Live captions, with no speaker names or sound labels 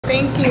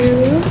Thank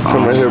you.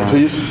 Come right here,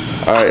 please.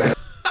 All right.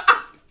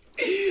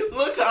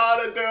 Look how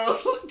all the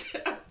girls looked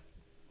at her.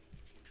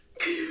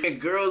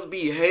 And girls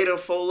be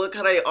hateful. Look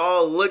how they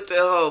all looked at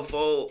her,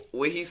 fool,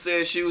 when he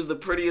said she was the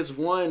prettiest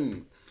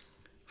one.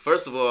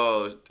 First of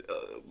all,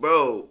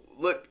 bro,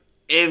 look,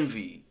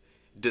 envy,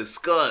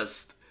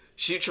 disgust.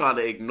 She trying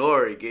to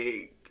ignore it,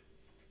 gang.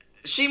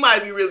 She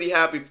might be really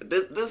happy for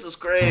this. This is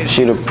crazy.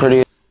 She the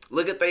prettiest.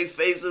 Look at their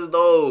faces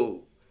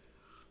though.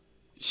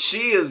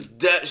 She is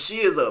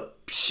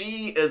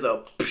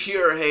a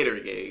pure hater,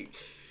 gang.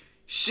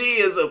 She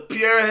is a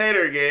pure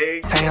hater,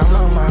 gang. Hey, I'm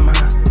on my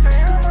mind.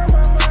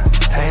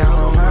 Hey, I'm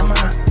on my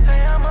mind.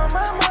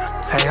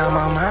 Hey, I'm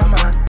on my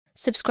mind.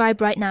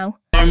 Subscribe right now.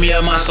 Turn me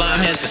up, my slime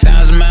hits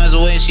 1,000 miles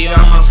away. She on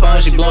my phone,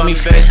 she blow me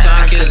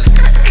FaceTime kisses.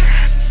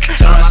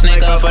 Tell my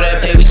snake up for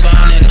that pay, we slime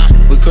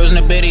nigga. We cruising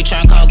the bitty,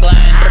 tryna call Glenn.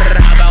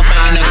 How about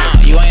fine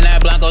nigga? You ain't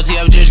that Blanco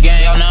TF just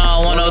gang. Yo, no,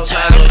 I don't want no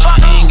ties with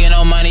you. He ain't get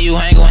no money, you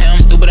hang with him.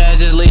 Stupid ass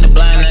just lead the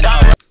blind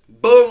nigga.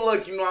 Boom,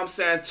 look, you know what I'm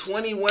saying?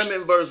 20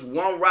 women versus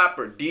one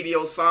rapper,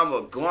 ddot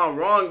OSAMA. Gone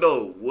wrong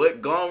though.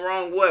 What gone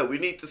wrong? What? We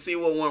need to see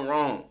what went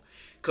wrong.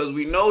 Cause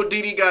we know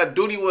Diddy got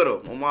duty with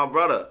him. Oh my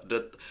brother.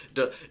 The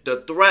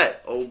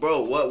threat. Oh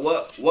bro,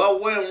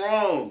 what went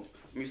wrong?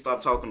 Let me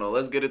stop talking though.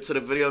 Let's get into the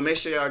video. Make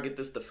sure y'all get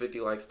this to 50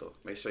 likes though.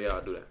 Make sure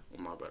y'all do that.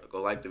 Oh my brother.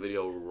 Go like the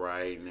video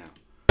right now.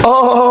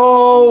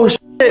 Oh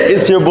shit!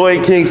 It's your boy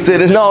Kingston,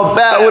 and I'm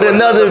back with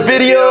another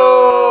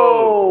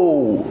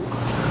video.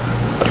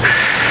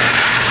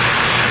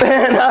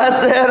 And I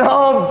said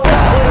I'm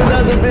back with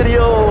another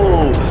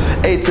video.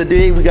 Hey,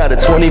 today we got a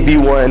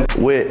 20v1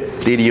 with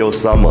ddot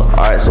OSAMA.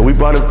 Alright, so we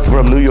brought him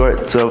from New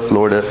York to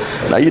Florida.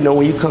 Now you know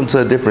when you come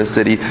to a different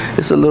city,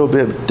 it's a little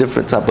bit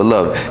different type of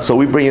love. So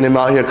we bringing him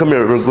out here. Come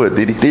here real quick,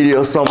 ddot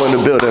OSAMA in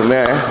the building,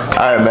 man.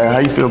 Alright, man, how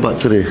you feel about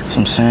today?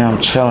 So I'm saying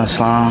I'm chilling,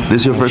 slime.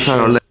 This your first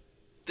time on land?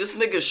 This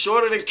nigga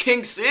shorter than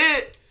King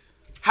Sid?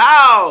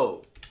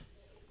 How?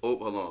 Oh,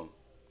 hold on.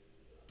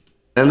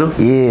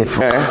 Yeah,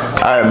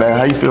 alright, man,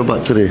 how you feel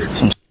about today?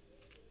 So I'm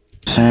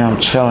saying I'm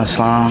chilling,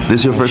 slime.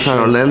 This your first time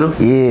in Orlando?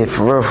 Yeah,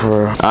 for real, for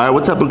real. Alright,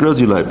 what type of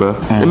girls you like, bro?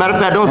 As a matter of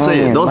fact, don't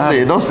say it, don't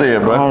say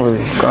it, bro. I don't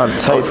really got a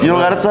type. You don't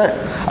got a type?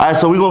 Alright,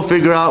 so we gonna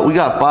figure out, we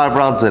got 5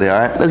 rounds today,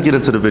 alright? Let's get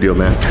into the video,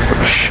 man.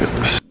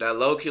 That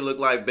low-key look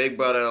like Big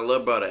Brother and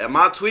Little Brother. Am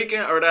I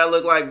tweaking or that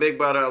look like Big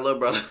Brother and Little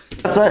Brother?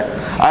 That's it.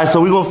 Alright, so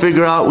we gonna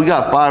figure out, we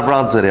got 5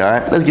 rounds today,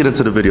 alright? Let's get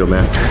into the video,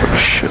 man.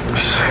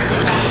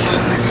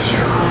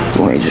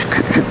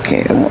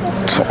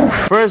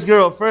 First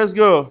girl.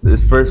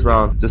 This first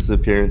round, just the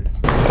appearance.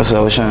 What's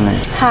up, what's your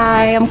name?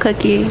 Hi, I'm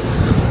Cookie.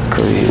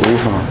 Cookie, where you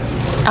from?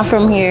 I'm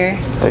from here.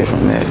 Where you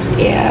from there?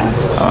 Yeah.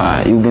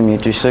 Alright, you give me a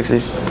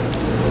 360?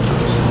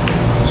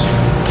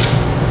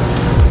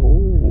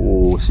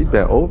 Ooh, she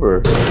bent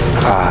over.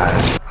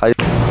 Alright. I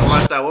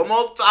want that one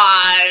more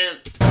time.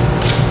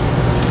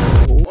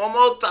 One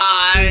more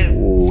time.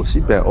 Ooh, she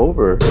bent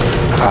over.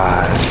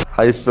 Alright.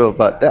 How you feel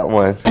about that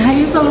one? How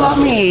you feel about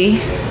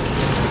me?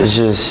 It's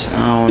just,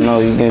 I don't know,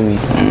 you get me.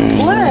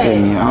 What? You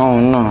get me, I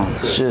don't know.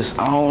 It's just,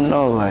 I don't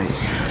know, like.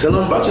 Tell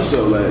them about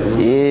yourself,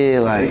 like. Yeah,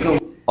 like.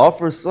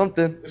 Offer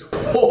something.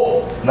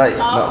 Like,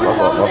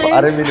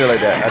 I didn't mean it like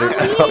that.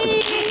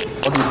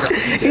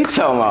 You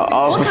talking about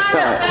offer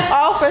something?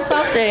 Offer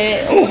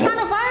something. What kind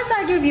of vibes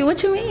I give you?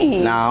 What you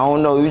mean? Nah, I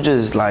don't know, you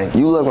just like,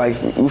 you look like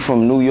you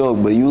from New York,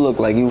 but you look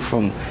like you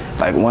from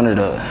like one of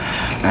the,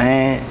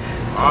 man.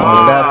 One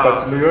of that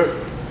parts of New York?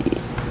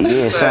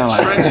 Yeah, sound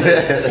like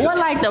What,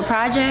 like the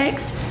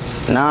projects?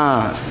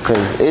 Nah,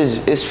 cause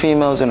it's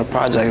females in the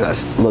project that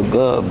look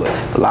good, but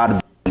a lot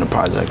of in the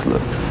projects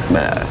look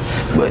bad.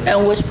 But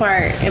And which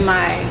part am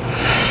I?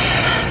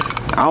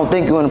 I don't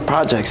think you in the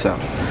projects though.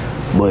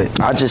 But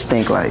I just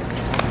think like,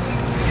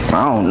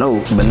 I don't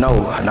know, but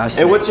no.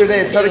 Hey, what's your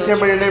name? Tell the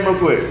camera your name real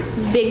quick.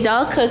 Big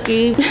Dog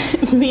Cookie.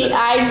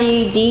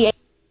 BIGDA.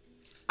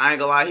 I ain't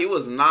gonna lie, he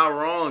was not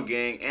wrong,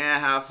 gang.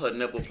 And half her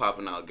nipple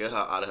popping out. Get her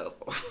out of her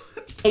phone.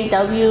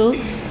 AWG_Cookie.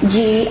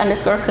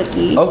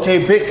 Okay,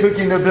 big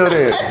Cookie in the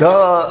building.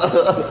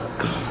 Duh.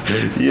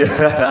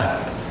 Yeah.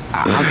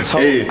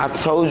 I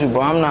told you,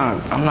 bro. I'm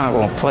not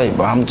gonna play,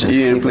 bro. I'm just.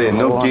 He ain't playing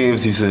no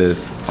games. He said.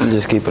 I'm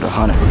just keep it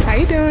 100. How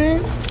you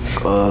doing?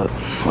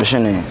 What's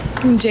your name?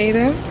 I'm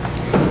Jada.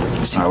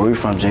 Where you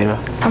from, Jada?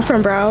 I'm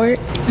from Broward.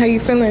 How you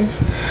feeling?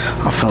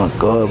 I'm feeling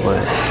good,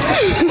 but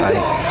like,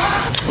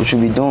 what you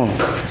be doing?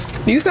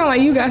 You sound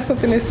like you got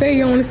something to say.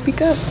 You don't want to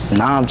speak up?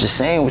 Nah, I'm just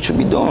saying what you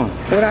be doing.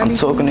 I'm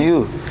talking to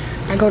you.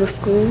 I go to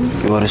school.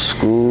 You go to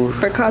school?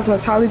 For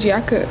cosmetology,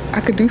 I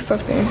could do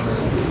something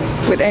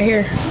with that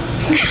hair.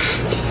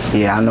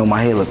 Yeah, I know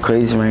my hair look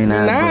crazy right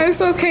now. Nah, it's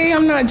okay.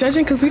 I'm not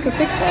judging because we can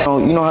fix that.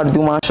 You know how to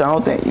do my shit? I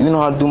don't think you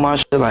know how to do my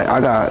shit. Like, I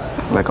got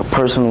like a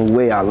personal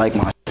way I like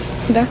my shit.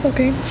 That's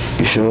okay.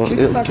 You sure? We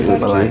can talk about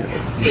but like,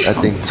 I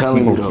think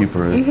telling you gonna keep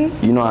her in.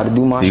 You know how to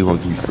do my shit? You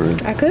gonna keep her in.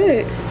 I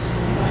could.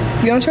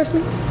 You don't trust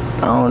me?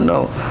 I don't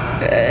know.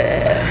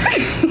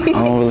 I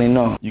don't really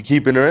know. You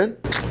keeping her in?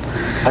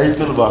 How you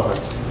feel about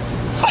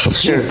her?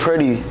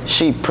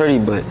 She pretty,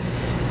 but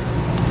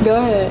Go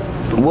ahead.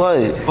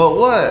 What? But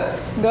what?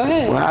 Go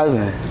ahead. What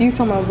happened? You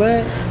talking about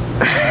butt?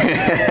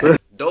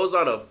 Those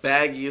are the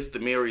baggiest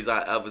Damiris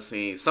I ever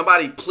seen.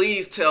 Somebody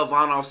please tell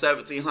Von off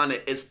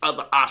 1700 it's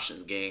other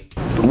options, gang.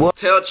 What?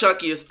 Tell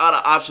Chucky it's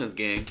other options,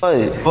 gang.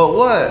 What? But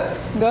what?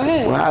 Go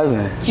ahead. What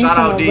happened? Shout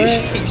out D.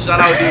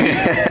 Shout out D.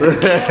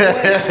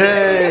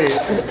 Hey.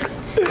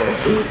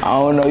 I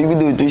don't know. You can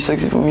do a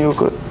 360 for me real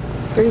quick.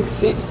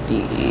 360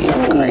 is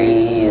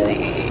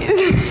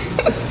crazy.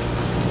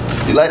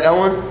 You like that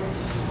one?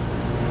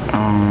 I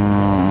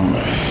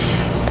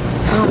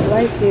don't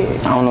like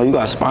it. I don't know. You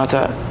got a spine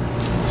tap?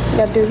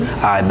 Yeah, I do.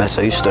 Alright, bet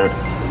so you stir.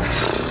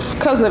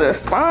 Cause of the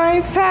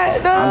spine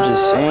tat, though. I'm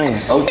just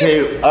saying.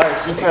 Okay, alright,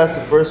 she passed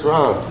the first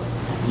round.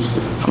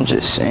 I'm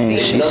just saying.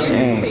 She's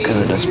saying because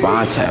of the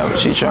spine tap.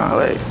 She trying to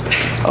like.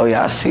 Oh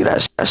yeah, I see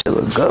that. That shit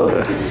look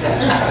good.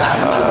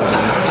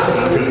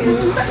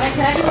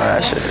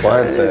 That shit.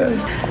 Spine tap.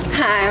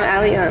 Hi, I'm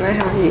Aliana.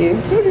 How are you?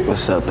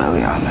 What's up,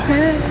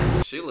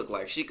 Eliana? She look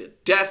like she could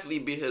definitely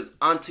be his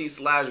auntie /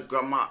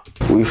 grandma.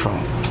 Where you from?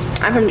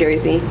 I'm from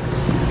Jersey.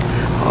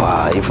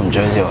 Oh, you from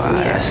Jersey? Oh,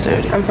 that's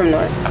dirty. I'm from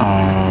North.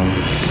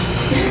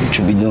 What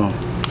you be doing?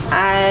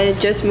 I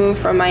just moved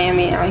from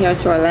Miami out here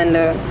to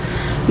Orlando,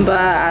 but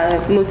I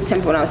moved to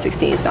Tampa when I was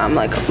 16, so I'm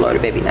like a Florida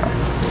baby now.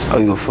 Oh,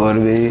 you a Florida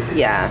baby?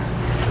 Yeah.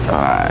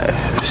 Alright,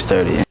 it's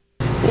 30.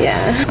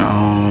 Yeah.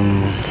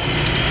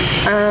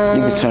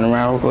 You can turn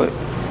around real quick.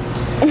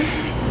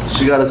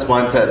 She got a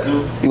spine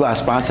tattoo. You got a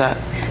spine tap?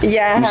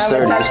 Yeah, I have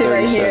a tattoo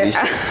right here.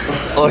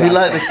 Oh, he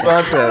like the spine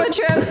I have tap. a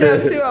tramp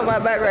stamp too on my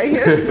back right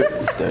here.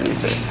 It's 30.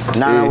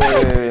 Nah,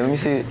 wait. Let me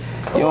see.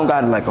 You don't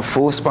got like a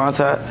full spine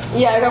tap?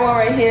 Yeah, I got one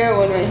right here,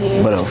 one right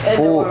here. But a and then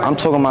full, one right I'm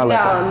talking about like.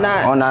 No,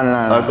 not. Oh,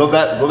 no. Go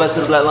back to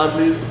the black line,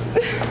 please.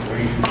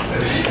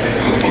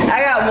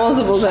 I got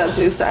multiple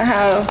tattoos. So I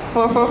have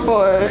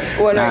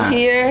 444, one right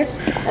here,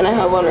 and I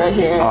have one right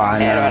here, Oh, I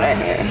know. and one right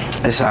here,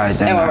 It's alright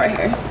then. and one right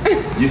here.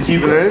 You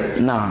keep it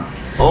in? Nah.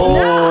 Oh,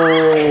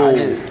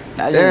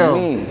 That's damn. just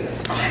mean.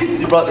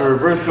 You brought the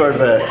reverse card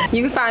back.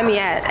 You can find me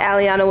at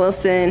Aliana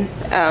Wilson.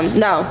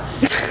 No.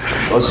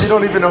 Oh, she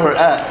don't even know her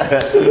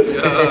at.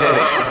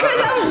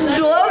 Because I'm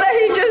blown that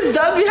he just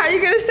dubbed me. How you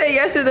gonna say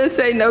yes and then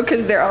say no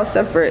because they're all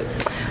separate?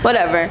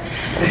 Whatever.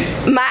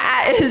 My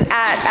at is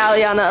at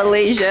Aliana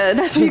Alasia.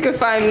 That's where you can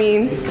find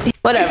me.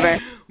 Whatever.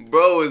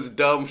 Bro is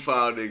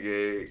dumbfounded,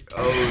 gang.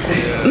 Oh,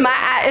 yeah. My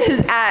at is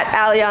at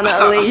Aliana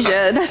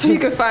Alasia. That's where you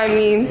can find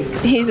me.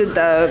 He's a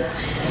dub.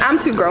 I'm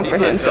too grown for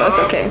him, so it's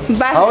okay.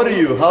 Bye. How old are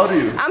you?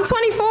 I'm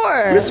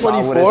 24. You're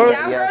 24?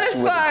 Yeah, I'm grown as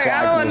fuck.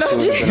 I don't want no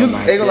You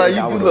ain't gonna lie,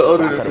 you do look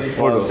older than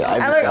 24 though.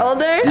 I look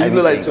older? You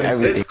look like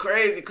 26. It's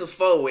crazy because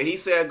when he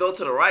said go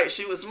to the right,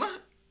 she was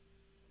smart.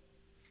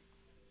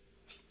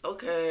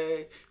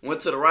 Okay.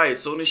 Went to the right.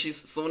 Soon as he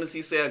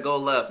said go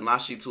left, now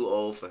she too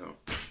old for him.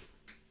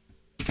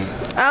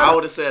 I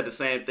would have said the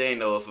same thing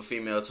though if a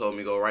female told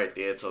me go right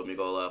there, told me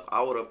go left.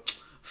 I would have,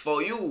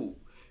 for you,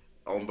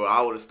 bro,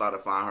 I would have started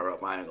finding her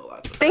up. I ain't gonna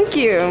lie to you. Thank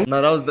you.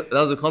 No, that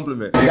was a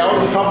compliment. That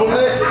was a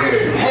compliment?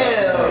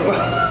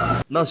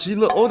 Hell. No, she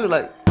look older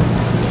like.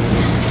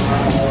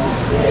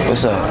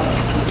 What's up?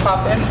 It's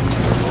poppin'.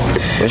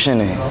 What's your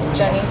name?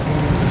 Jenny.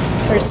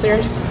 First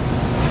years?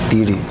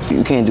 Didi.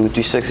 You can't do a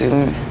 360 with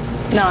me?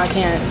 No, I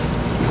can't.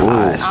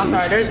 I'm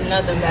sorry, there's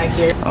nothing back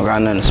here. I don't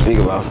got nothing to speak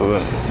about for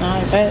real. No,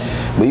 I bet.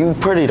 But you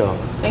pretty though.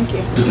 Thank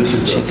you.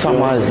 She talking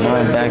about his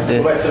line back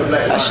there.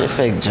 That shit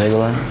fake,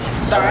 jiggling.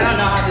 Sorry, I don't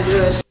know how to do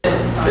this shit.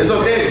 It's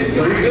okay.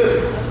 No, you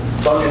good.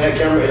 Talking that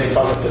camera and they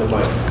talking to the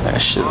mic.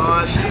 That shit.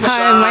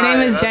 Hi, my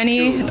name is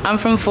Jenny. I'm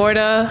from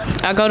Florida.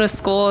 I go to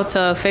school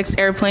to fix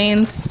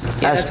airplanes.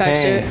 Yeah, that type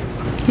shit.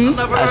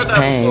 That's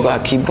pain. You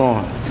gotta keep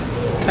going.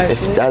 If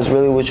that's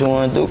really what you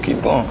wanna do,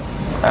 keep going.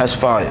 That's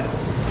fire.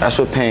 That's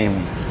what pain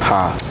means.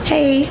 Ha.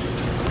 Hey,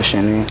 What's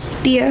your name?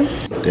 Dia.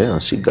 Damn,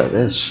 she got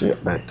that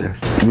shit back there.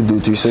 You do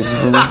 360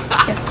 for me?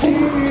 Yes, sir.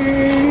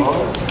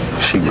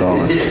 She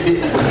gone.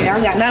 Yeah, I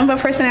got nothing but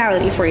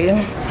personality for you.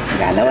 I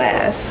got no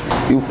ass.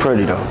 You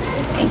pretty though.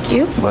 Thank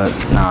you. But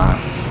nah.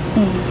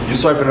 You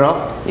swiping it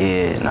up?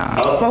 Yeah,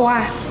 nah. But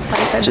why? Why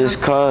you said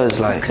Just cause,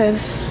 like. Just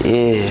cause.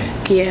 Yeah.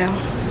 Yeah.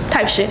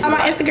 Type shit.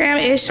 My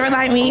Instagram is short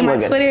like me. My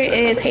Twitter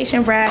is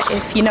Haitian Brat.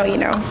 If you know, you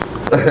know.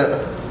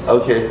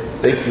 Okay,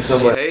 thank you so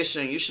much.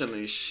 Haitian, you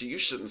shouldn't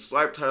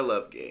swiped her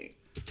left, gang.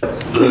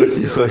 Yo,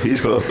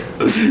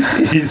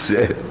 he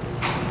said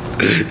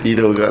he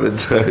don't got a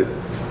type.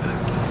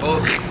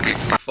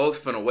 Folks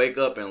finna wake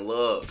up and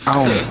love. I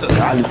don't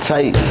got it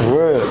tight,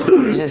 for real.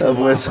 That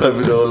boy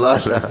swiping a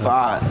lot now. If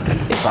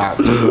I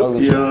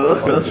Yo,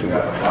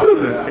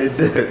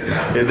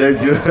 and that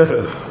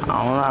girl. I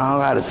don't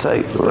got it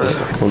tight, for real.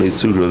 Only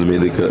 2 girls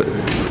made the cut.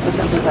 What's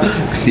up? What's up?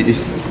 You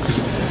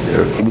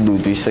can do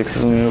 360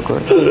 for me real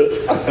quick?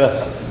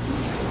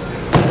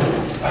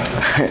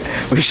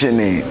 What's your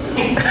name?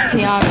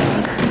 Tiana.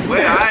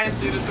 Wait, I ain't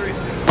see the 3.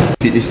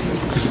 You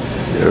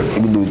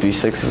can do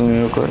 360 for me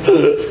real quick?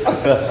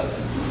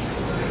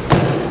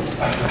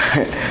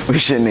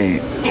 What's your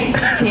name?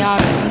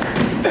 Tiana.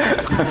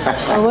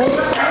 Or what?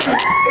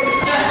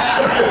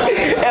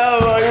 Yo,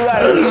 bro, you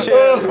gotta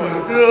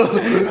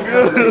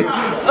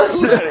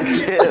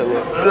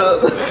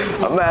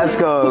I'm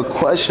asking her a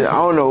question. I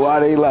don't know why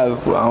they laugh,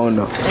 but I don't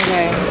know.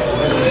 Okay.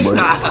 But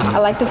I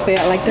like the fit.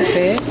 I like the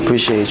fit.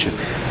 appreciate you.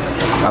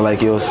 I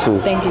like yours too.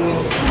 Thank you.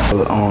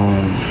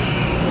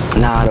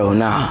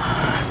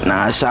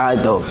 Nah, shy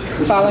though.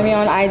 Follow me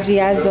on IG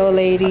at Zoe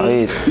Lady. Oh,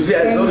 yeah. You see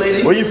that Zoe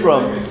Lady? Where you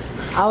from?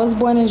 I was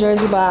born in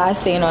Jersey, but I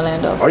stay in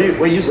Orlando. Are you?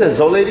 Wait, you said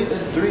Zoe Lady?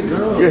 There's 3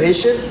 girls. You're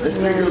Haitian? There's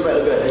 3 girls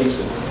back to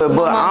Haitian.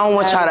 But I don't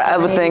want y'all to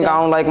ever think I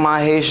don't like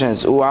my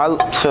Haitians. Ooh, word.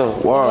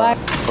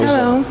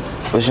 Hello.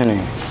 What's your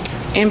name?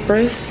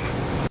 Empress.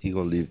 He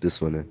gonna leave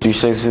this one in.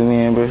 3-6 with me,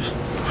 Empress?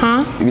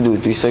 Huh? You can do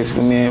 3-6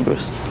 with me,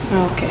 Empress?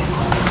 Okay.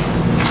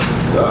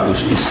 God,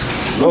 she's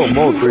slow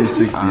mo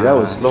 360. That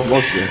was slow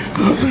motion.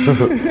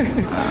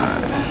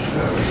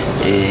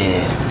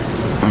 Yeah.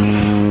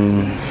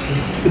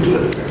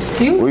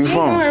 Where you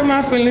from? Don't hurt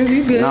my feelings.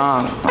 You good?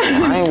 Nah,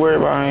 I ain't worried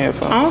about where I'm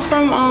from. I'm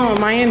from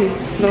Miami,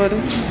 Florida.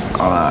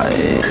 Oh,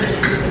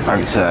 yeah. I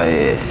can tell,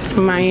 yeah.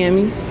 From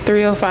Miami,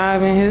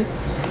 305 in here.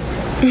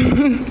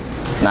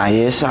 Nah,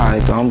 yeah, it's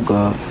alright though. I'm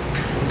good.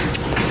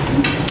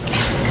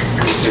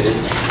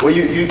 Well,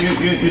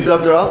 you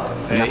dubbed her out?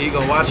 Hey, he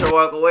gonna watch her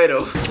walk away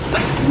though.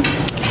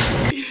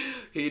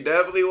 He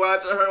definitely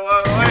watching her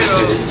walk away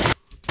though.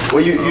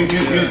 Well,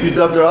 you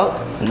dubbed her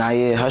out? Nah,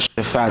 yeah, her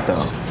shit fat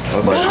though.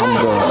 But I'm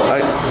good.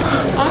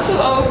 I'm too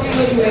old for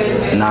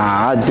you.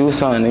 Nah, I do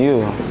something to you.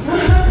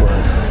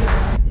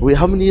 Wait,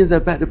 how many years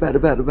that back to back? I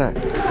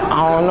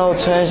don't know,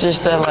 twin. It's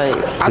just that, like,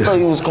 I thought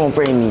you was gonna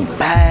bring me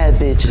bad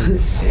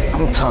bitches.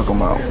 I'm talking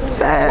about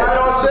bad.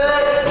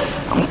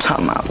 I'm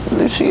talking about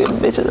literally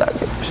bitches out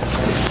there.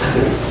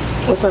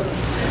 What's up?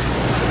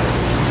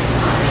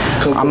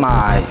 I'm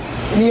alright.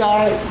 He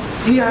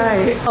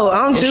alright. Oh,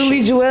 I'm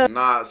Julie Jewel.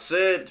 Nah,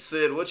 Sid,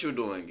 what you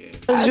doing, gang?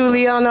 It's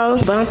Juliano,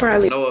 but I'm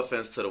probably No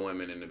offense to the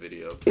women in the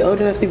video.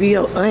 old enough to be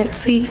your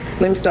auntie.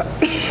 Let me stop.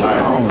 I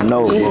don't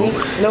know, bro.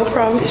 No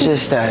problem. It's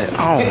just that,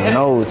 I don't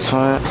know,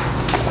 twin.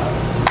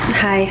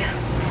 Hi.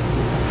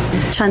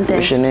 Chante.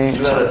 What's your name?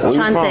 Where you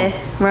Chante.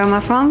 from? Where am I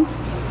from?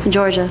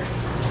 Georgia.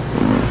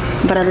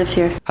 But I live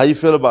here. How you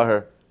feel about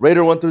her? Rate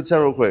her 1 through 10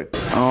 real quick.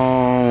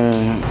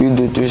 You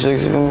do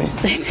 360 for me?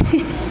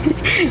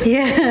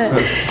 Yeah.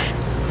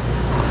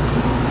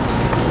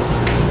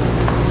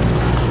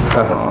 I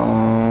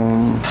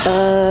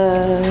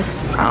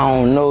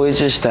don't know, it's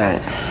just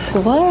that.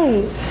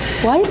 Why?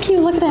 Why you keep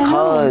looking at him?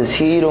 Cause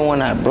he the one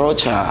that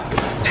brought y'all.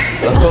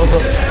 What the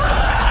fuck?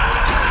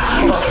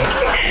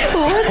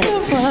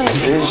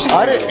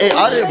 I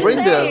didn't bring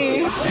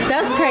them.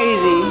 That's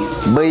crazy.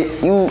 But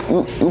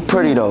you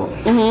pretty though.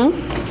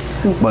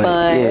 But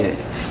yeah,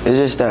 it's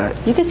just that.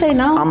 You can say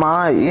no. I'm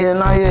alright, yeah,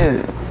 not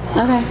yet.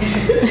 Okay.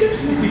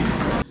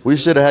 We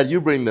should have had you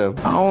bring them.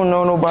 I don't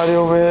know nobody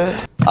over here.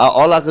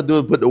 All I could do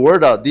is put the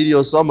word out.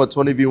 OSAMA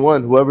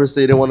 20v1. Whoever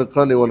say they want to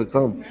come, they want to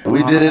come.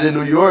 We did it in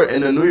New York,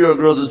 and the New York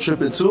girls are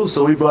tripping too,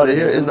 so we brought it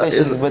here.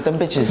 But them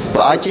bitches.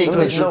 But I can't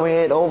control.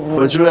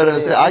 But you gotta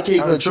understand, I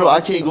can't control.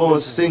 I can't go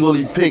and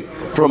singly pick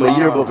from a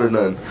yearbook or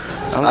none.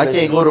 I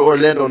can't go to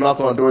Orlando, knock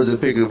on doors, and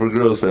pick it for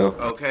girls, fam.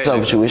 Okay. What's up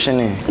with you? What's your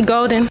name?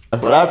 Golden.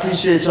 But I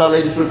appreciate y'all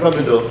ladies for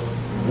coming though.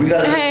 We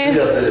gotta Hey. be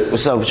after this.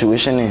 What's up with you?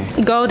 What's your name?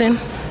 Golden.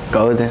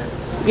 Golden.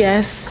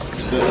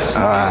 Yes.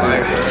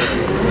 Alright.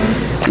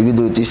 You can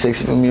do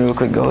 360 for me real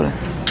quick, Golden.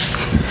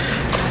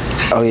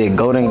 Oh yeah,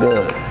 Golden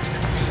good.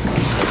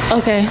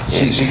 Okay.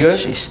 She good?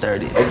 She's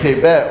sturdy. Okay,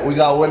 bet. We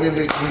got one in.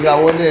 We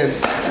got one in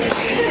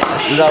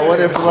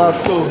for round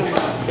 2.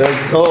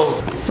 Let's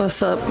go.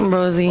 What's up,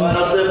 Rosie?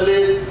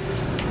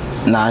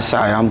 Nah,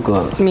 sorry, I'm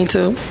good. Me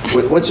too.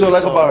 What you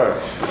like about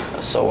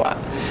her? So what?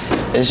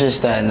 It's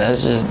just that.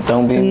 That's just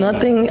don't be.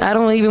 Nothing.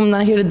 I'm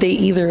not here to date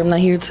either. I'm not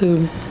here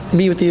to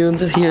be with you. I'm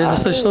just here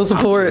just to show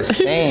support. I'm just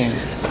saying.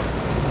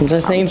 I'm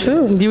just saying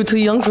too. You were too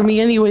young for me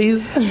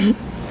anyways.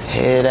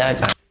 Hear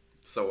that?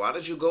 So why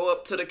did you go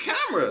up to the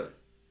camera?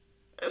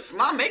 It's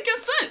not making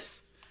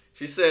sense.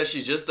 She said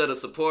she just did a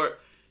support.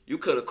 You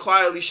could have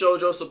quietly showed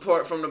your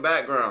support from the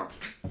background.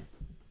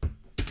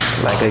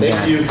 Like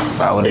again, if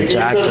I would have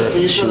jacked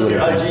her, she would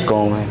have been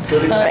going.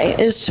 Alright,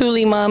 it's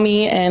truly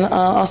mommy, and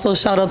also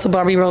shout out to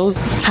Barbie Rose.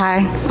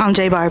 Hi, I'm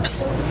J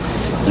Barbs.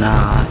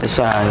 Nah, it's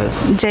alright.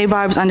 J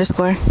Barbs _.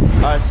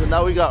 Alright, so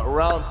now we got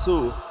round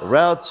 2.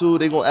 Round 2,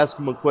 they're gonna ask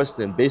him a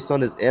question. Based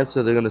on his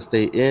answer, they're gonna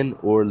stay in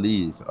or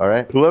leave.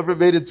 Alright? Whoever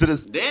made it to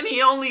this. Then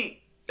he only.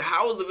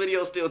 How was the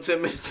video still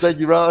 10 minutes?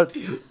 Second round.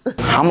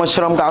 How much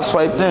of them got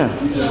swiped in?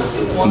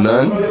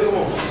 None.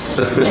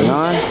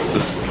 None?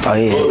 Oh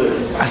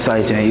yeah. I saw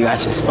you, Jen. You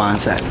got your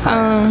sponsor.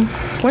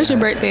 When's your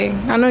birthday?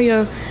 I know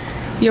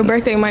your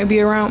birthday might be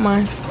around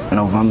mine.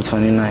 November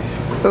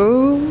 29th.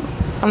 Ooh,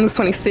 I'm the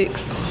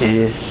 26th.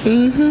 Yeah.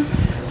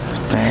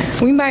 Man.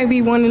 We might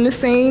be one and the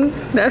same.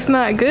 That's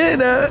not good,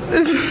 though.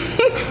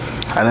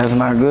 That's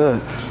not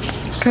good.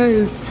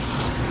 Cause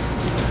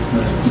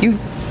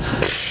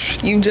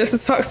you just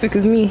as toxic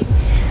as me.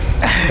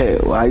 Hey,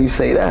 why you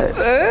say that?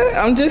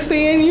 I'm just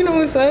saying, you know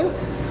what's up.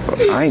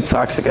 I ain't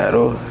toxic at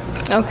all.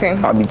 Okay.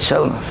 I'll be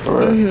chilling for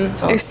real.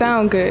 It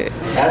sound good.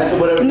 Ask her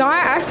whatever. No, I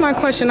asked my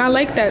question. I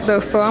like that though,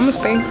 so I'ma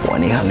stay.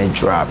 1-800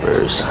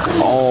 droppers.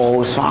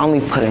 Oh, so I only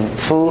put in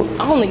 2.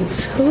 Only 2.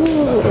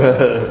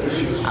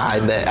 I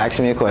bet. Ask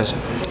me a question.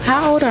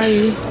 How old are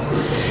you?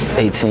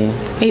 18.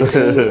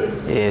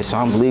 18. Yeah, so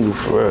I'm legal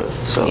for real.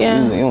 So you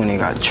don't even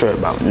got to trip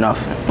about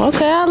nothing.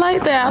 Okay, I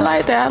like that. I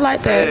like that. I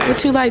like that.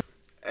 What you like?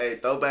 Hey,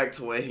 throwback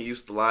to when he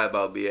used to lie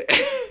about being.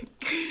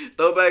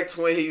 Throwback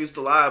to when he used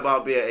to lie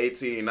about being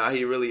 18. Now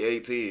he really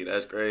 18.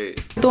 That's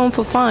great. Doing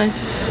for fun.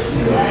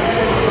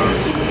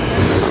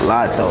 A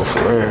lot though, for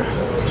real.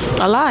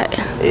 A lot.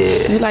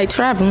 Yeah. You like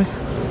traveling?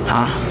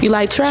 Huh? You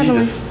like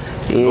traveling?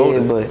 Yeah,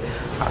 but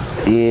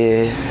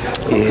yeah.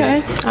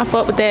 Okay, I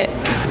fuck with that.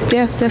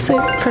 Yeah, that's it.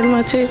 Pretty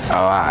much it.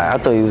 Oh, I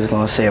thought you was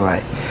gonna say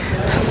like,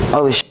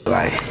 oh shit,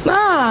 like.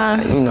 Nah,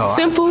 you know,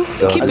 simple.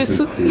 Keep it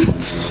simple.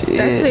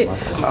 That's it.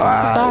 That's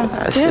all.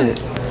 That's yeah.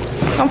 it.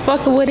 I'm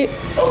fucking with it.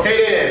 Okay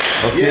then.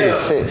 Okay.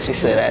 Yeah. She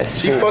said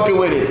that's She fucking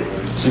with it.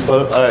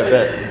 All right,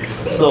 bet.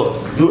 So,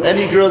 do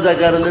any girls that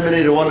got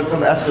eliminated want to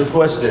come ask a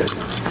question?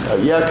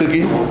 Yeah,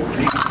 Cookie.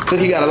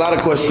 Cookie got a lot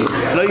of questions.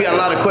 I know you got a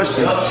lot of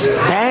questions.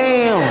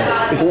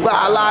 Damn, who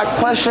got a lot of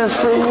questions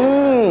for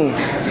me?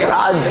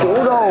 I do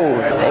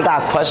though. They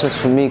got questions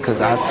for me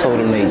because I told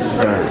them they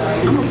dirt.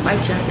 I'm gonna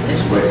fight you after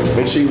this.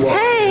 Make sure you walk.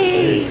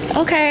 Hey.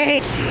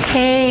 Okay.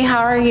 Hey, how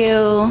are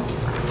you?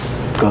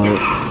 Good.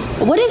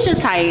 What is your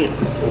type?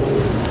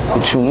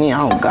 What you mean?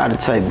 I don't got a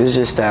type. It's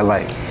just that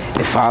like,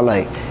 if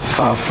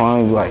I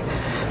find you like,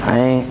 I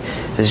ain't.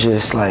 It's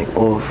just like,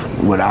 oh,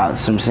 what I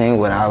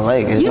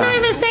like. It's You're not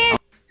even saying.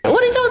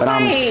 What is your But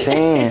type? I'm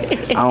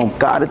saying, I don't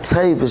got a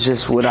type. It's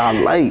just what I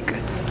like.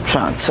 I'm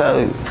trying to tell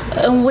you.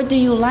 And what do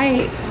you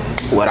like?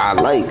 What I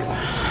like.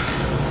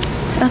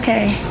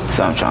 Okay.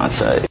 So I'm trying to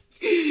tell you.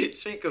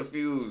 She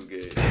confused,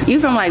 gay. You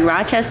from like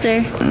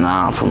Rochester?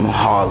 Nah, I'm from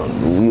Harlem,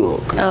 New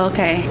York. Oh,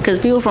 okay. Because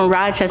people from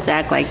Rochester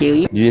act like you.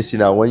 You didn't see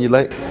that one you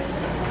like?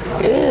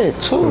 Yeah,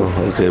 2.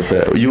 Okay,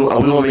 bet. We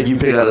gonna make you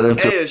pick out of them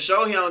 2. Hey,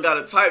 show he don't got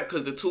a type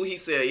because the 2 he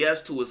said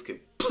yes to was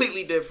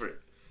completely different.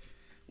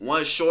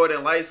 One short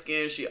and light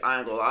skinned, I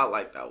ain't gonna lie, I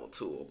like that one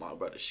too. Oh, my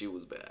brother, she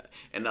was bad.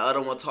 And the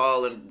other one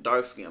tall and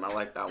dark skinned, I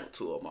like that one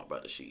too. Oh, my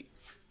brother, she.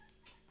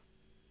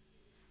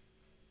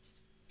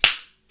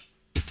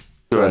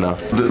 Right now,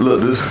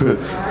 look, this man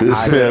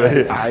right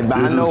here.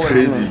 This is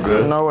crazy,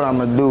 bro. I know what I'm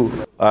gonna do.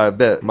 All right,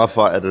 bet. My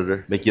fault,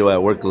 editor. Make you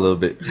at work a little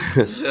bit.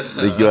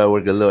 Make you at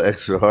work a little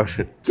extra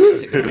harder.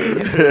 Hey,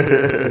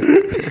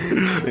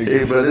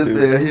 bro, this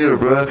nigga here,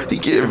 bro. He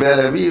getting mad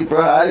at me,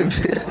 bro.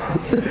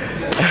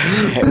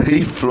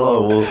 He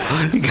flawed,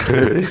 He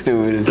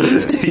stupid.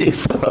 He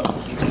flawed.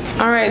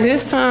 All right,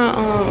 this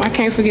time I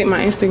can't forget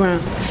my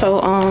Instagram. So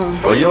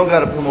Oh, you don't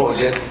gotta promote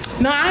again.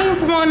 No, I ain't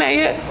promoting that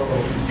yet.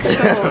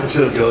 I'm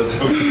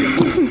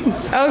joking.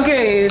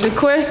 Okay, the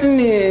question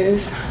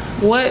is,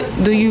 what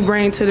do you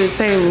bring to the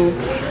table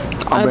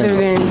other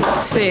than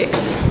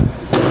sex?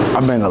 I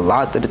bring a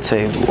lot to the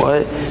table.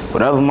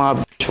 Whatever my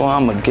bitch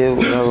want, I'ma give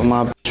whatever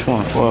my bitch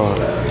want. Wow.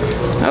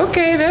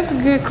 Okay, that's a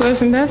good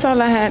question. That's all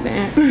I had to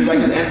answer. You like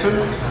the answer?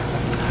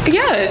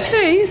 Yeah,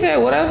 shit. He said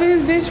whatever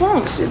his bitch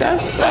wants. Shit,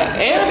 that's like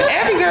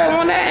every girl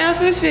want that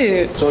answer.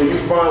 Shit. So you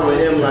fine with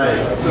him,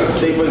 like,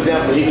 say for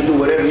example, he can do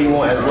whatever he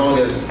want as long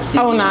as.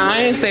 Oh nah,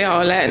 I ain't say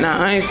all that. Nah,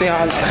 I ain't say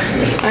all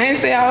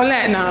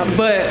that. Nah,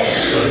 but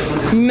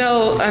you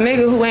know, a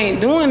nigga who ain't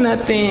doing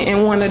nothing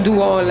and want to do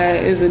all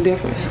that is a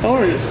different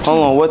story. Hold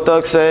on, what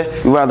Thug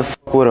said? You rather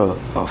fuck with a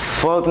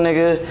fuck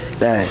nigga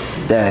that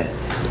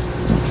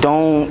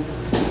don't.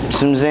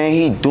 You know what I'm saying?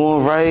 He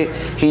doing right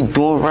for you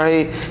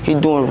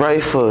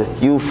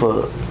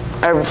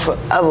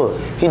forever.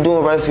 He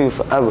doing right for you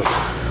forever.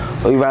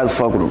 Or you rather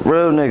fuck with a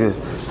real nigga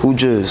who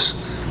just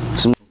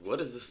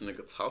What is this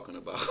nigga talking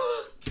about?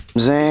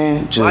 I'm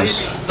saying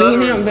just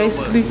do him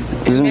basically. You know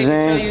what I'm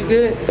saying? You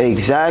good?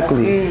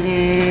 Exactly.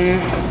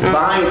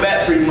 Behind your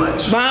back, pretty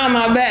much. Behind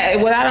my back.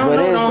 What I don't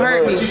know don't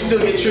hurt me. But you still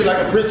get treated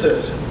like a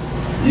princess.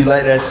 You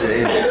like that shit,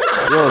 ain't it?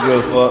 You don't give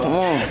a fuck.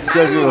 She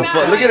don't give a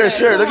fuck. Look at her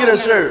shirt. Look at her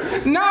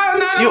shirt. No.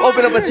 You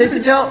open up a Chase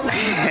account?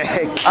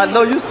 I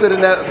know you stood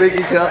in that big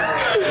account.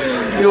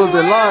 You was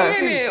in line.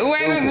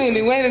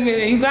 Wait a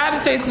minute. You gotta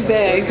chase the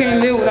bag. You can't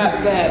live without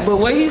the bag. But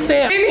what he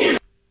said.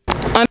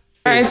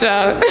 Alright,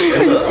 y'all.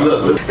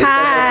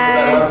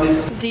 Hi.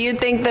 Do you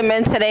think the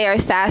men today are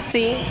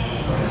sassy?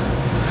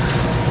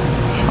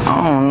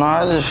 I don't know,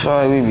 I just feel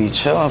like we be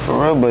chilling for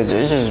real, but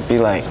it just be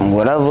like,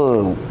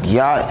 whatever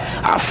y'all,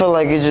 I feel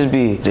like it just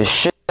be, the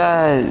shit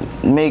that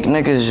make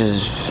niggas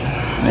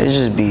it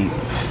just be.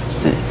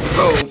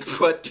 Bro,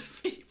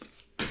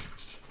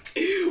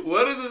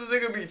 what does this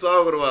nigga be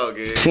talking about,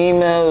 gang?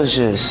 Females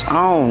just, I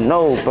don't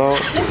know, bro.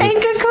 In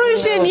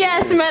conclusion,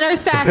 yes, men are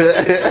sassy.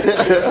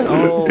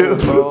 No,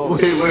 bro.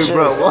 Wait,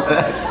 bro, what?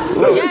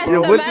 Yes,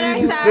 the men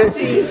are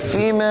sassy.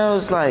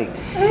 Females, like,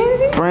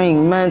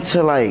 bring men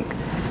to, like,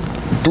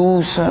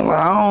 do something. Like,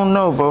 I don't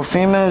know, bro.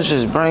 Females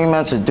just bring them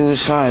out to do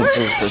something.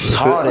 Just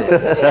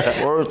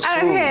retarded. Word two,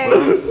 Okay.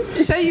 bro.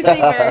 So you think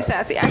very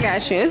sassy. I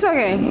got you. It's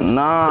okay.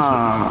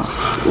 Nah.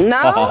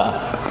 No?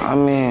 I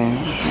mean,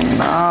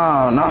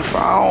 nah, I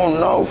don't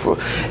know, bro.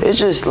 It's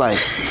just like,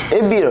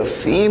 it be the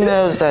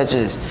females that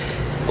just...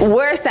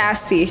 We're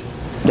sassy.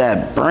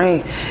 That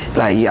bring,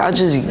 like, yeah, I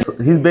just...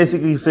 He's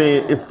basically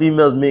saying if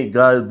females make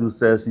guys do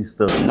sassy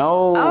stuff.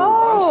 No,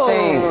 I'm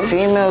saying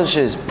females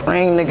just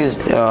bring niggas...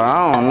 Yo,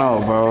 I don't know,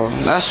 bro.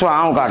 That's why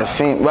I don't got a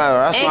female...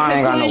 That's why I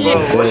ain't got no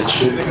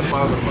bitch.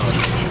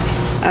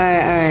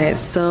 Alright,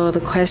 so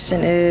the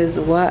question is,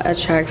 what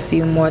attracts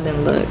you more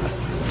than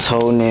looks?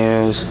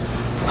 Toenails,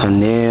 her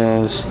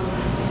nails,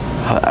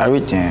 her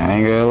everything. I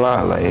ain't gonna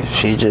lie, like,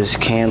 she just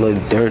can't look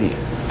dirty.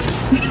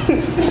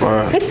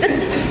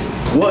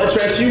 What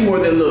attracts you more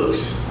than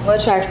looks?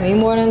 What attracts me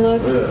more than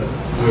looks?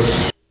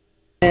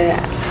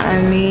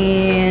 I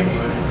mean,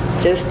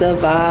 just the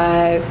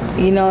vibe.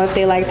 You know, if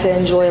they like to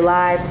enjoy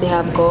life, they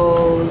have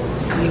goals,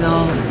 you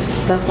know,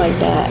 stuff like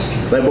that.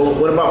 Like, but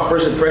what about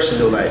first impression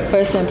though? Like,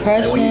 first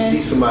impression. Like when you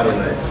see somebody,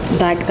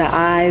 like the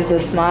eyes, the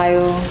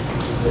smile.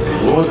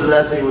 When was the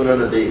last time you went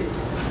on a date?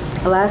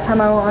 The last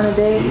time I went on a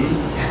date?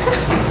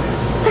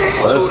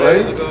 Oh, that's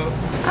right.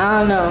 I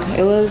don't know.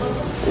 It was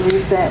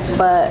recent,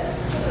 but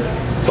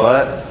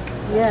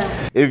yeah.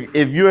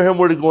 If you and him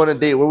were to go on a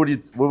date, where would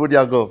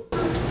y'all go?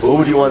 Where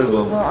would you want to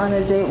go? We went on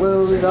a date. Where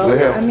would we go? With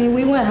him. I mean,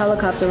 we went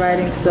helicopter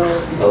riding, so.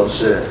 Oh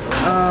shit.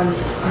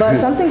 But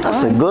something fun.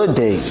 That's a good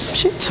date.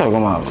 She talking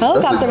about.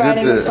 Helicopter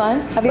riding is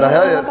fun. Have you been on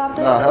a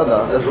helicopter? Nah, hell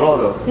no. That's wrong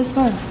though. It's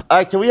fun. All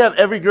right, can we have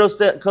every girl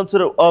come to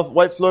the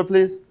white floor,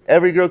 please?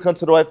 Every girl come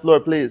to the white floor,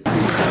 please. She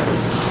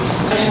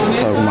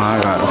talking about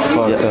I got her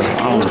fucked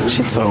up.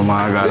 She talking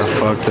about I got her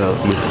fucked up.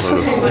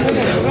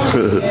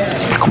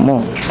 Come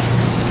on.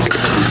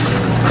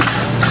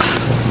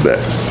 There.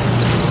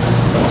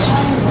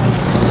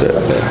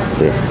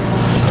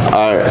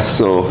 All right,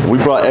 so we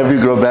brought every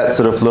girl back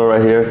to the floor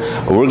right here.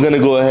 We're gonna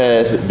go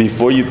ahead,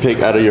 before you pick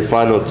out of your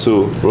final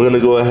two, we're gonna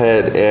go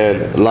ahead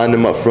and line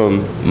them up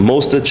from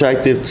most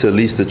attractive to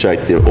least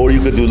attractive. Or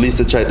you could do least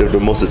attractive to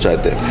most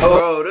attractive.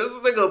 Bro, this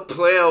nigga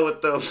playing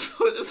with them.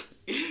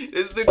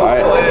 This nigga All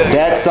right, playing.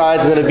 that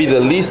side's gonna be the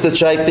least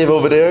attractive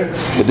over there,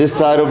 but this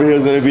side over here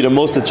is gonna be the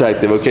most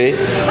attractive, okay?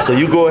 So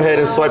you go ahead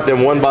and swipe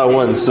them one by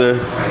one, sir.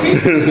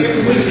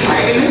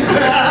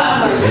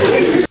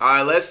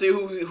 Alright, let's see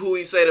who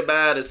he say the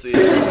baddest is.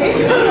 Wait,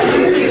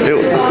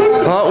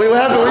 what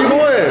happened? Where you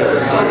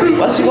going?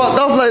 Why she walked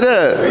off like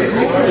that?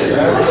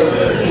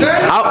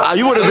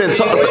 You would have been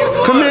talking.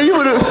 Come here, you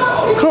would have.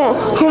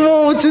 Come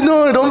on, what you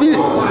doing? Don't be.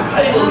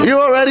 You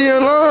already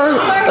in line?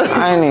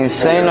 I ain't even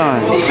say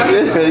nothing. Yeah,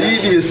 you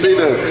didn't even say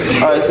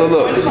nothing. All right, so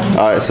look.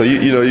 All right, so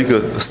you know you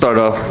could start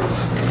off.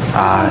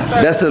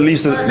 That's the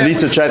least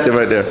attractive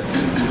right there.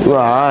 You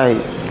alright?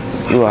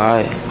 You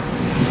alright?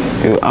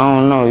 I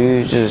don't know.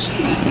 You just.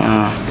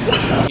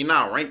 You're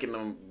not ranking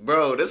them,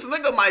 bro. This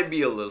nigga might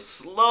be a little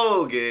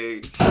slow,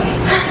 gang.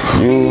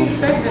 You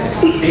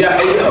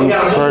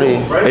pretty.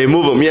 Hey,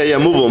 move him. Yeah,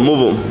 move him.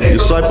 You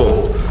swipe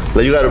him.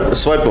 Like you gotta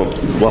swipe him.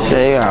 Wow.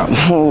 Say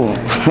move.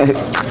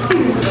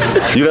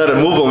 You gotta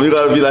move him. You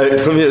gotta be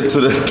like, come here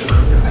to the.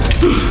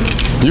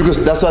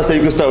 That's why I say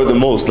you can start with the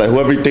most. Like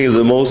whoever you think is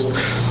the most.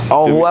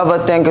 Oh, whoever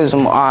think is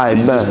alright,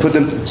 bet.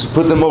 Just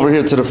put them over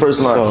here to the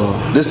first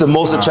line. This is the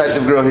most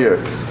attractive girl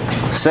here.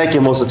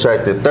 Second most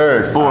attractive.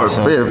 Third, fourth,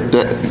 fifth.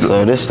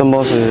 So this is the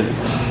most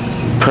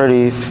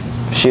pretty.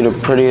 She the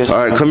prettiest.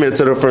 All right, come here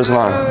to the first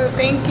line. Oh,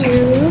 thank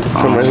you.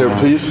 Come right here,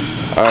 please.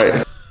 All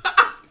right.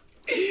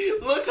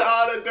 Look how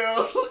all the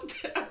girls look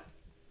down.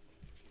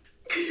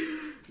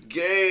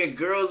 Gang,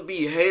 girls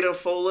be hating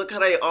for. Look how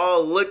they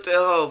all looked at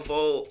her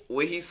for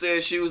when he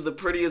said she was the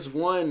prettiest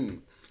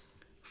one.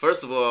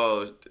 First of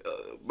all,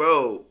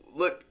 bro,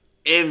 look,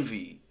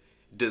 envy,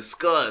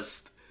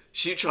 disgust.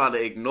 She trying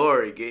to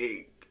ignore it,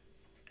 gang.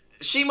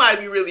 She might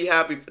be really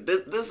happy for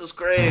this. This is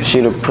crazy. She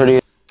the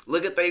prettiest.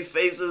 Look at their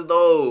faces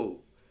though.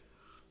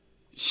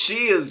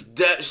 She is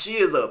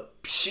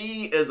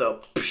a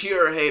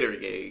pure hater,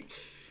 gang.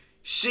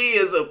 She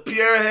is a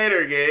pure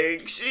hater,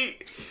 gang.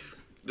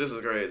 This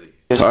is crazy.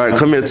 All right,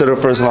 come here to the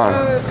first line.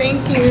 Oh,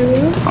 thank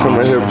you. Come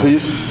right here,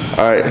 please.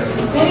 All right.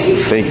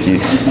 Thank you.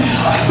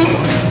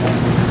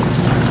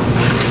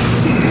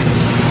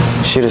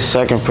 She the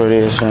second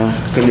prettiest one.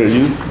 Come here,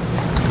 you.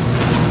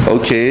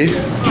 Okay.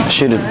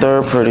 She the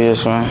third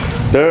prettiest one.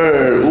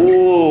 Third.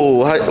 Ooh.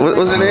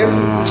 What's her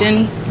name?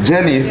 Jenny.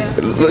 Jenny.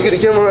 Look at the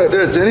camera right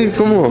there. Jenny,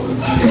 come on.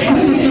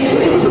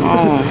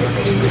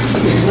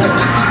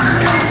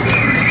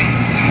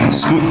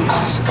 Scoot.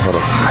 Hold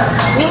on.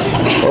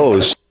 Oh,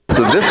 it's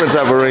a different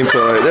type of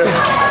ringtone right there.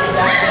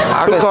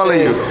 Who's calling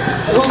you?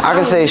 I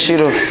can say she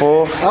the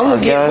fourth. I'm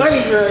gonna get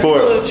money, girl.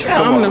 Fourth.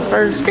 I'm the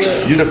first.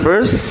 You the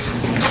first?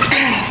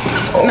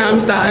 No, I'm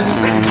sorry.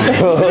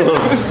 All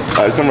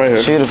right, come right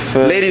here. She the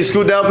fifth. Ladies,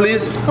 scoot down,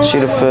 please. She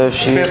the fifth.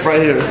 She fifth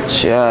right here.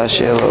 She a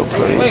little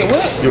pretty. Wait,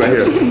 what? You right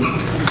here.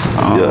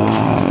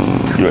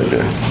 You right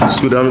there.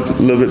 Scoot down a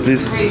little bit,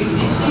 please.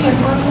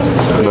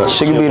 No,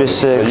 she could be the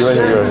 6. You right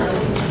here, you right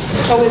here.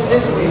 So it's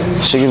this way.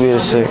 She could be the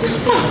 6. You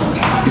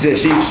said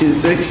she the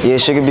 6? Yeah,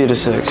 she could be the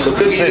 6. So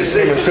Cookie the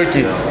 6.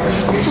 Cookie.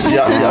 So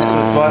y'all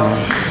switch by.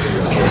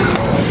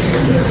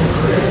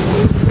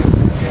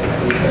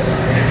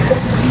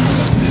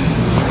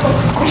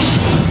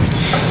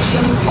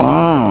 I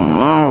don't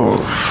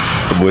know.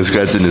 The boy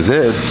scratching his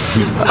head.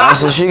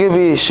 So she could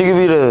be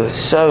the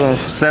 7.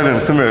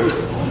 7, come here.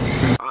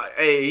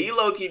 Hey, he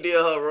low-key did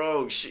her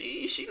wrong.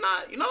 She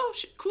not, you know,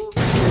 she cool.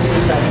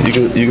 You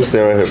can stay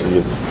right here for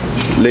me.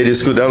 Ladies,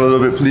 scoot down a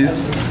little bit,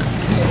 please.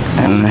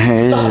 And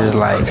it's just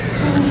like,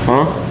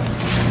 huh?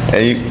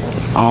 And you,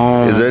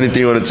 is there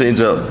anything you want to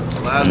change up?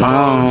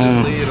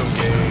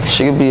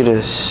 She could be the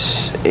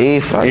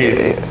 8th.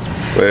 8.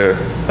 Where?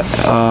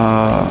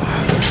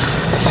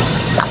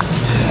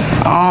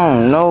 I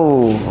don't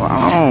know.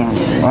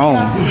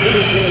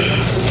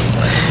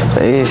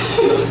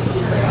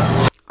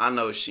 I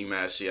know she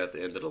mad she at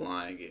the end of the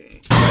line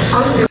game.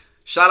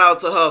 Shout out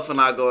to her for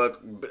not going,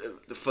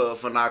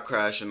 for not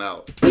crashing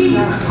out.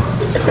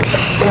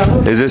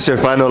 Is this your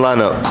final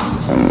lineup?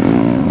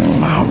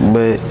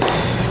 But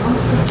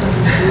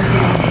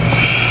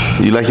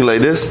you like it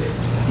like this?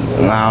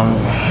 Nah,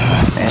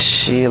 and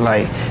she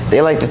like,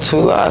 they like the 2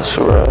 lives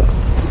for real.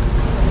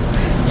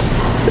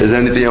 Is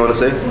there anything I want to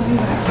say?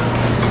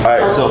 All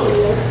right,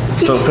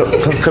 so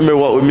come here,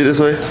 walk with me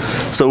this way.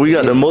 So we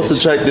got the most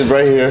attractive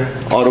right here,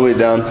 all the way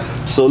down.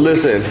 So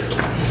listen,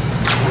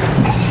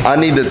 I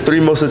need the 3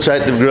 most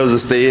attractive girls to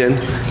stay in.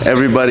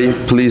 Everybody,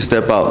 please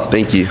step out.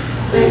 Thank you. All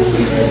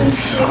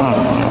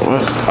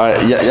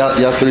right,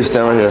 y'all 3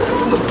 stand right here.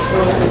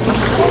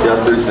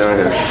 Y'all 3 stand right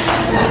here.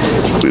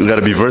 We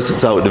gotta be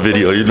versatile with the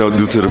video, you know,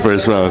 due to the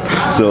first round.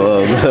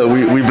 So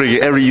we bring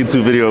every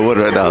YouTube video in one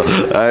right now.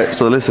 All right,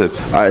 so listen.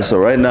 All right, so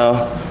right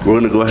now we're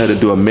gonna go ahead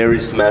and do a Marry,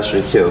 Smash,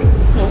 and Kill.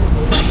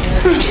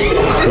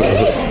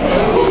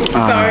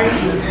 Sorry.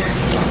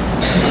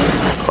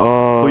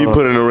 Who you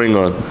putting a ring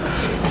on?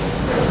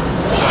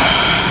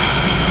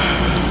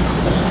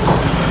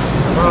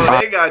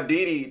 They got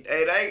DD.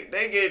 Hey,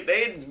 they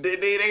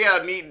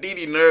got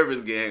DD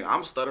nervous gang.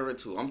 I'm stuttering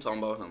too. I'm talking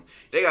about him.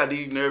 They got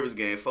DD nervous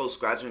gang. Folks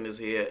scratching his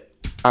head.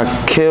 I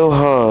kill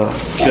her.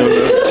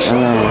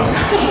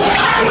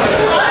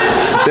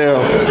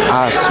 Damn.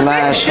 I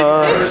smash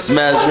her.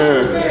 Smash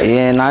her.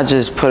 Yeah, and I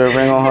just put a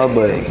ring on her,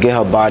 but get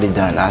her body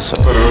done. That's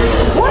all.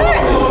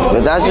 What?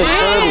 But that's just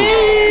 30.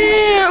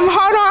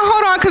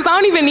 Hold on, because I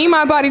don't even need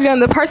my body done.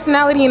 The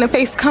personality and the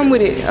face come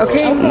with it,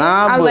 okay?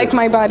 Nah, I like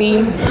my body.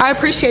 I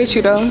appreciate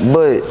you, though.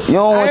 But you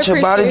don't want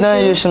your body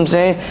done, you know what I'm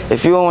saying?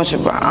 If you don't want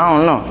your body, I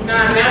don't know.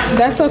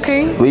 That's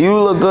okay. But you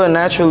look good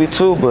naturally,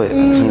 too, but you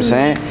know what I'm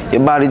saying?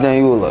 Your body done,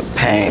 you will look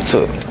pain,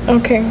 too.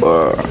 Okay.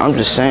 I'm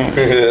just saying.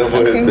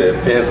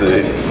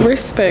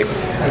 Respect.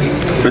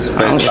 Respect.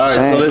 All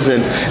right, so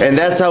listen, and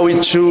that's how we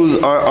choose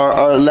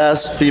our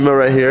last female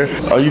right here.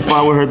 Are you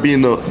fine with her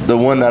being the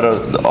one out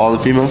of all the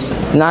females?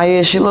 Nah,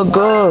 yeah, she look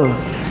good.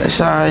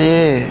 That's all right,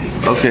 yeah.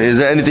 Okay, is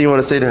there anything you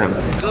want to say to him?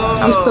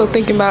 I'm still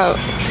thinking about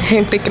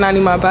him thinking I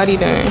need my body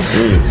done.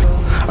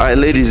 All right,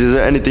 ladies, is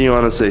there anything you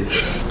want to say?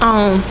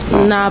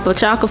 Nah,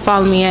 but y'all can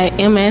follow me at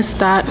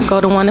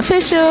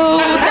ms.go1official.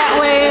 That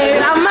way,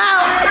 I'm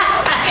out.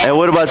 And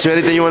what about you?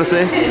 Anything you want to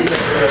say?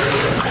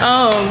 I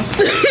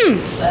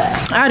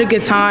had a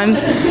good time.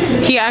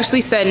 He actually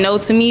said no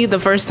to me the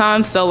first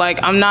time, so like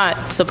I'm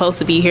not supposed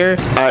to be here.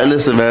 All right,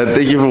 listen, man.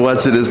 Thank you for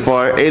watching this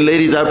part. Hey,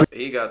 ladies,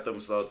 He got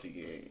them salty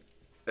game.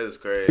 That's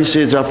crazy.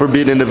 Appreciate y'all for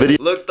being in the video.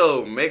 Look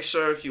though, make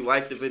sure if you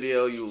like the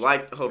video,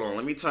 hold on,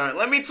 let me turn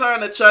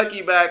the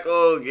Chucky back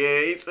on, yeah.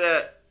 He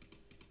said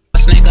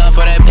Sneak up for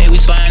that pay, we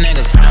slime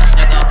niggas.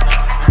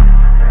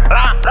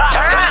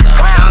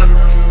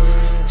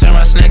 Turn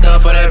my snake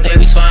up for that pay,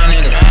 we slime